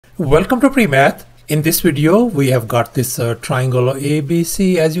Welcome to PreMath. In this video we have got this triangle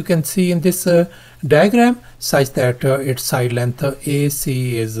ABC, as you can see in this diagram, such that its side length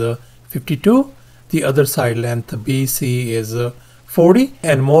AC is 52, the other side length BC is 40,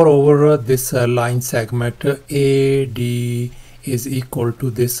 and moreover this line segment AD is equal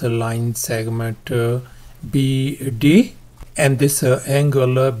to this line segment BD, and this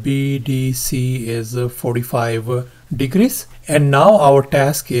angle BDC is 45 degrees. And now our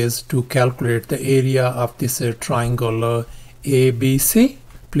task is to calculate the area of this triangle ABC.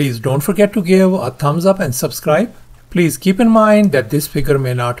 Please don't forget to give a thumbs up and subscribe. Please keep in mind that this figure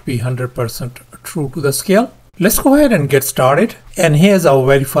may not be 100% true to the scale. Let's go ahead and get started. And here's our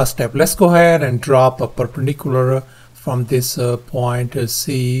very first step. Let's go ahead and drop a perpendicular from this point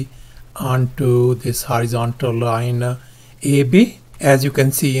C onto this horizontal line AB, as you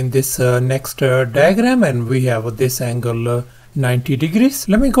can see in this next diagram, and we have this angle 90 degrees.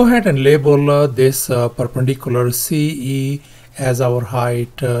 Let me go ahead and label this perpendicular CE as our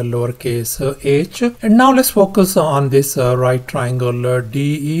height lowercase h. And now let's focus on this right triangle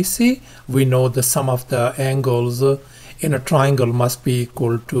DEC. We know the sum of the angles in a triangle must be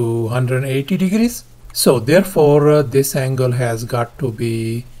equal to 180 degrees. So therefore this angle has got to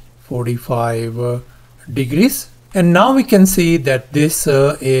be 45 degrees. And now we can see that this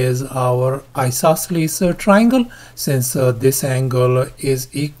is our isosceles triangle, since this angle is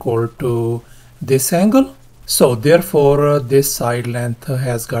equal to this angle. So therefore this side length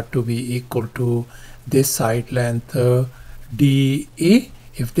has got to be equal to this side length DE.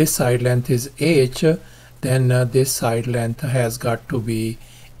 If this side length is h, then this side length has got to be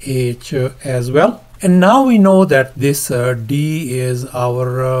h as well. And now we know that this D is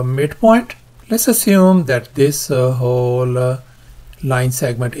our midpoint. Let's assume that this whole line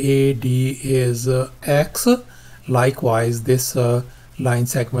segment AD is x. Likewise, this line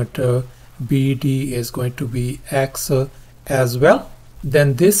segment BD is going to be x as well.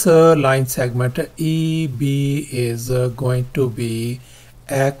 Then this line segment EB is going to be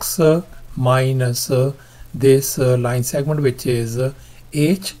x minus this line segment, which is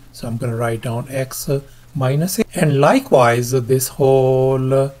h. So I'm going to write down x minus h. And likewise, this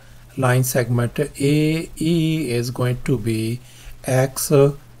whole line segment AE is going to be x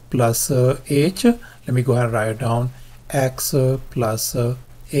plus h. Let me go ahead and write down x plus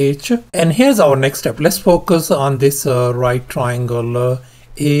h. And here's our next step. Let's focus on this right triangle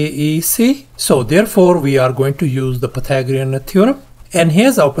AEC. So therefore we are going to use the Pythagorean theorem. And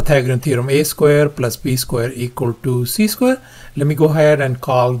here's our Pythagorean theorem: a square plus b square equal to c square. Let me go ahead and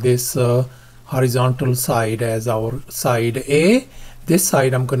call this horizontal side as our side A. This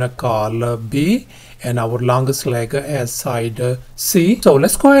side I'm gonna call B, and our longest leg as side C. So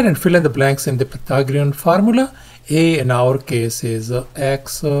let's go ahead and fill in the blanks in the Pythagorean formula. A in our case is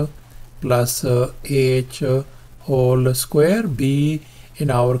x plus h whole square. B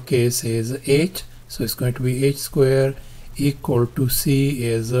in our case is h, so it's going to be h square equal to c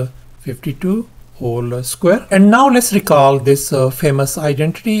is 52 whole square. And now let's recall this famous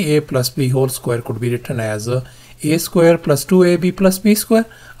identity: a plus b whole square could be written as a square plus 2ab plus b square.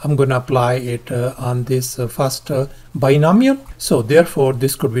 I'm going to apply it on this first binomial. So therefore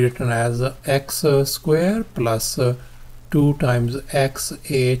this could be written as x square plus 2 times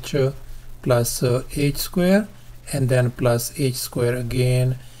xh plus h square, and then plus h square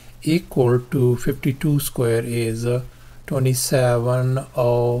again, equal to 52 square is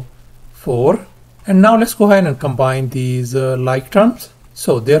 2704. And now let's go ahead and combine these like terms.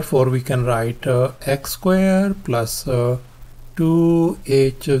 So therefore we can write x square plus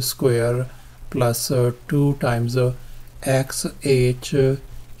 2h square plus 2 times xh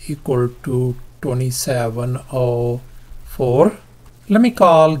equal to 2704. Let me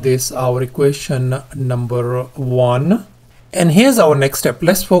call this our equation number 1. And here's our next step.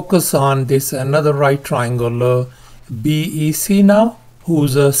 Let's focus on this another right triangle BEC now,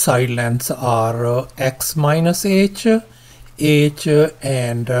 whose side lengths are x minus h, h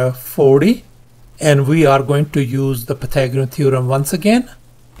and 40. And we are going to use the Pythagorean theorem once again.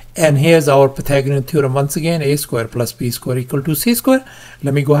 And here's our Pythagorean theorem once again: a square plus b square equal to c square.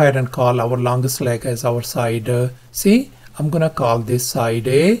 Let me go ahead and call our longest leg as our side C. I'm gonna call this side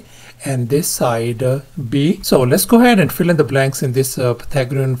A and this side B. So let's go ahead and fill in the blanks in this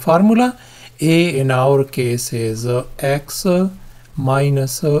Pythagorean formula. A in our case is x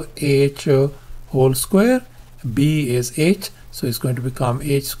minus h whole square. B is h, so it's going to become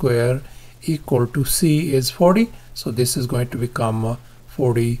h square equal to c is 40. So this is going to become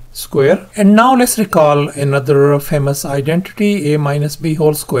 40 square. And now let's recall another famous identity: a minus b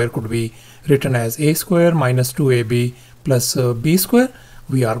whole square could be written as a square minus 2ab plus b square.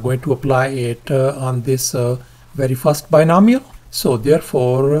 we are going to apply it on this very first binomial. So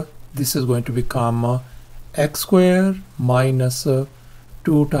therefore this is going to become x square minus 2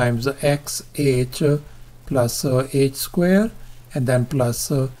 times xh plus h square, and then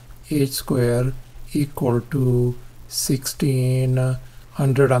plus h square equal to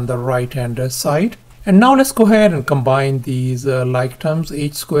 1600 on the right hand side. And now let's go ahead and combine these like terms,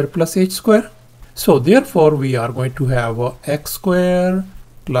 h square plus h square. So therefore we are going to have x square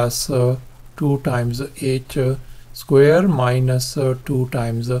plus 2 times h square minus 2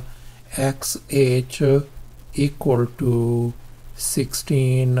 times xh equal to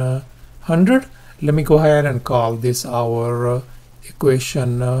 1600. Let me go ahead and call this our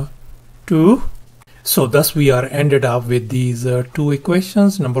equation 2. So thus we are ended up with these two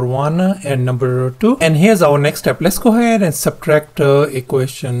equations, number 1 and number 2. And here's our next step. Let's go ahead and subtract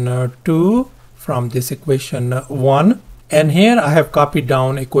equation 2 from this equation 1. And here I have copied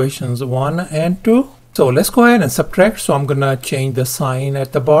down equations 1 and 2. So let's go ahead and subtract. So I'm gonna change the sign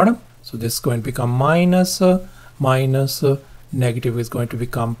at the bottom. So this is going to become minus, minus, negative is going to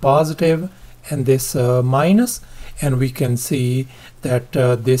become positive, and this minus. And we can see that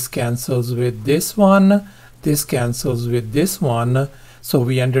this cancels with this one, this cancels with this one. So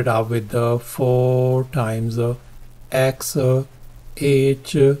we ended up with 4 times x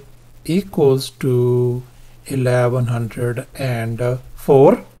h equals to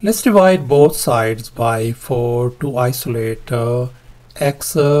 1104. Let's divide both sides by 4 to isolate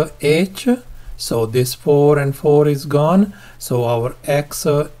x h. So this 4 and 4 is gone. So our x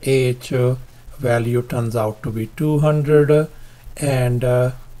h value turns out to be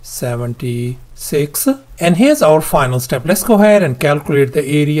 276. And here's our final step. Let's go ahead and calculate the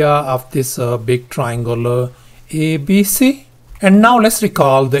area of this big triangle ABC. And now let's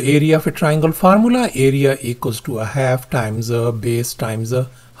recall the area of a triangle formula. Area equals to a half times base times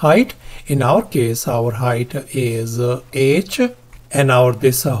height. In our case, our height is h, and our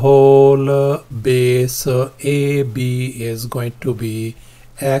this whole base AB is going to be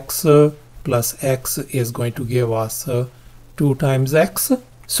x plus x is going to give us 2 times x.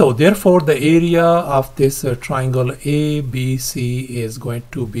 So therefore the area of this triangle ABC is going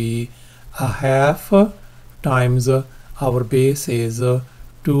to be a half times our base is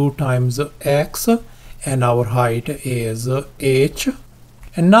 2 times x, and our height is h.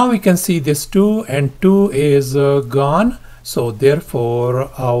 And now we can see this 2 and 2 is gone. So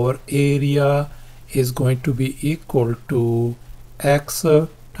therefore our area is going to be equal to x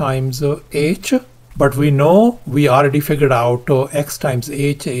times h. But we know, we already figured out x times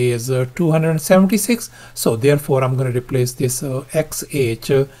h is 276. So therefore I'm going to replace this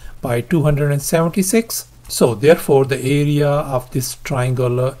xh by 276. So therefore the area of this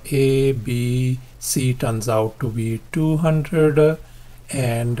triangle ABC turns out to be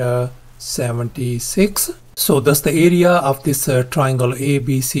 276. So thus the area of this triangle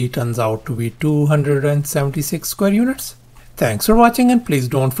ABC turns out to be 276 square units. Thanks for watching, and please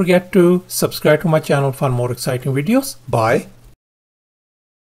don't forget to subscribe to my channel for more exciting videos. Bye.